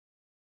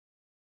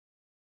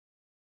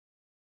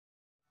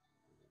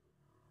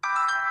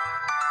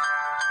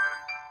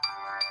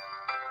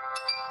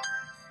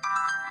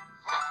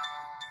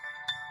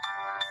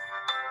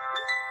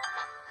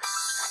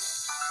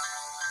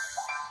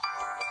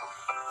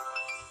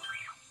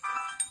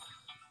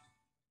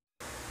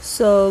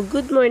So,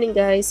 good morning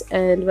guys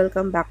and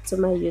welcome back to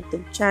my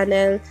YouTube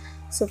channel.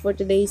 So, for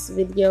today's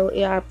video,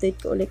 i-update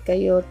ko ulit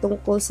kayo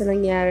tungkol sa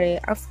nangyari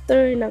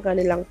after ng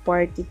kanilang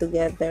party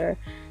together.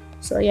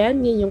 So,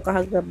 ayan, yun yung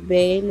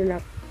kahagabi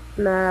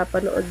na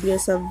panood nyo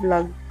sa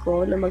vlog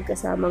ko na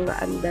magkasama nga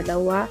ang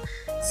dalawa.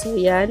 So,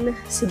 ayan,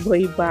 si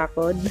Boy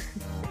Bakod.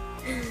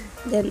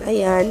 Then,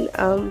 ayan,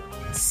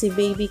 si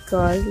Baby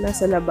Call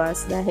nasa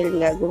labas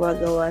dahil nga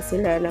gumagawa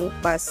sila ng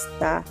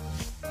pasta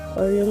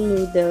or yung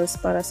noodles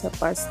para sa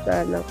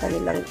pasta ng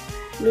kanilang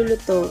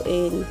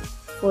lulutuin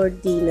for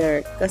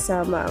dinner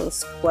kasama ang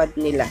squad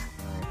nila.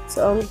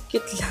 So, ang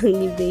cute lang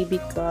ni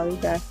Baby Call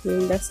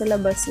dahil nasa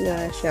labas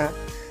nga siya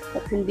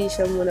at hindi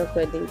siya muna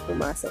pwedeng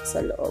pumasok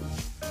sa loob.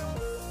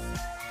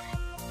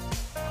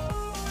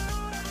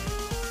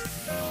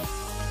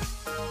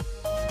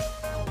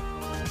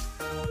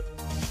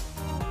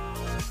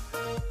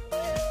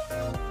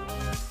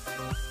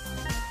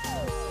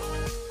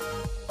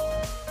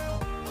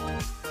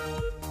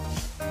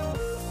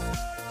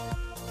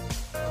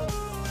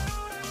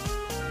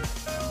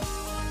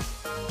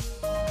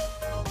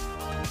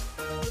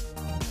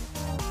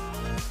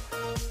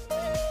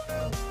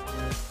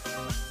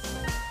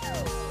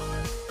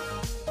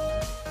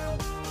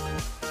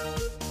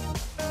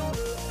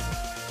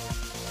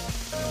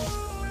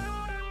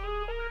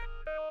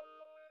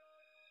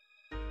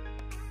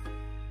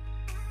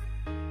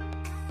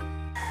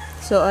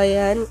 So,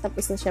 ayan,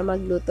 tapos na siya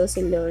magluto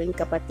si Lauren,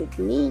 kapatid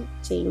ni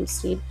James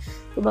Reid.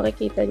 Kung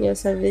makikita niyo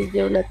sa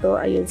video na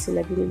to, ayun si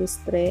Nadine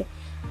Lustre,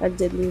 at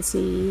dyan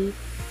si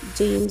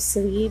James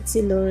Reid, si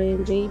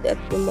Lauren Reid, at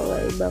yung mga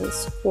ibang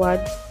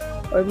squad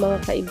or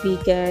mga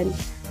kaibigan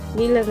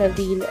nila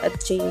Nadine at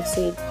James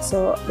Reid.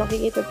 So,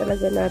 makikita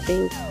talaga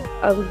natin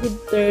ang good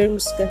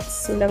terms kasi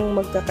silang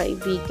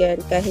magkakaibigan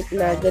kahit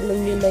na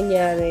ganun yung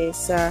nangyari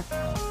sa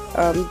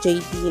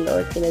Jadine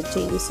or kina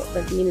James at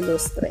Nadine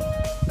Lustre.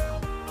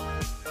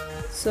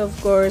 So, of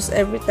course,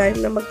 every time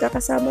na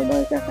magkakasama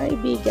mga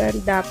kaibigan,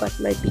 dapat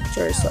may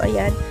picture. So,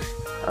 ayan,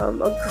 ang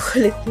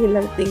kukulit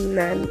nilang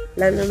tingnan.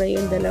 Lalo na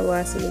yung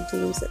dalawa, sila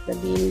James at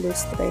Nadine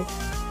Lustre.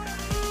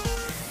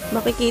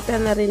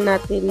 Makikita na rin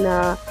natin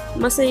na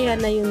masaya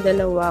na yung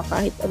dalawa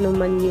kahit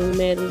anuman yung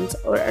meron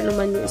or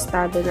anuman yung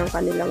estado ng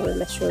kanilang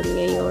relasyon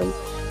ngayon.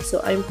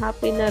 So, I'm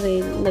happy na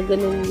rin na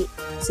ganun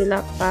sila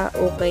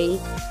ka-okay.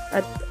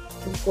 At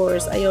of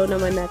course, ayaw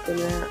naman natin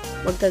na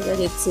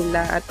magkagalit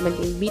sila at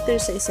maging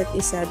bitter sa isa't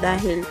isa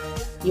dahil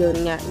yun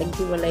nga,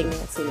 naghiwalay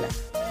nga sila.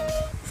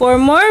 For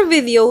more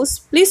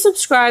videos, please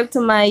subscribe to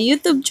my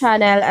YouTube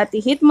channel at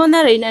i-hit mo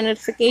na rin ang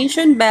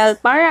notification bell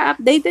para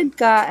updated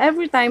ka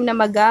every time na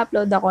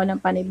mag-upload ako ng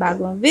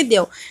panibagong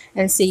video.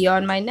 And see you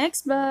on my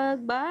next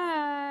vlog.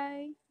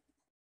 Bye!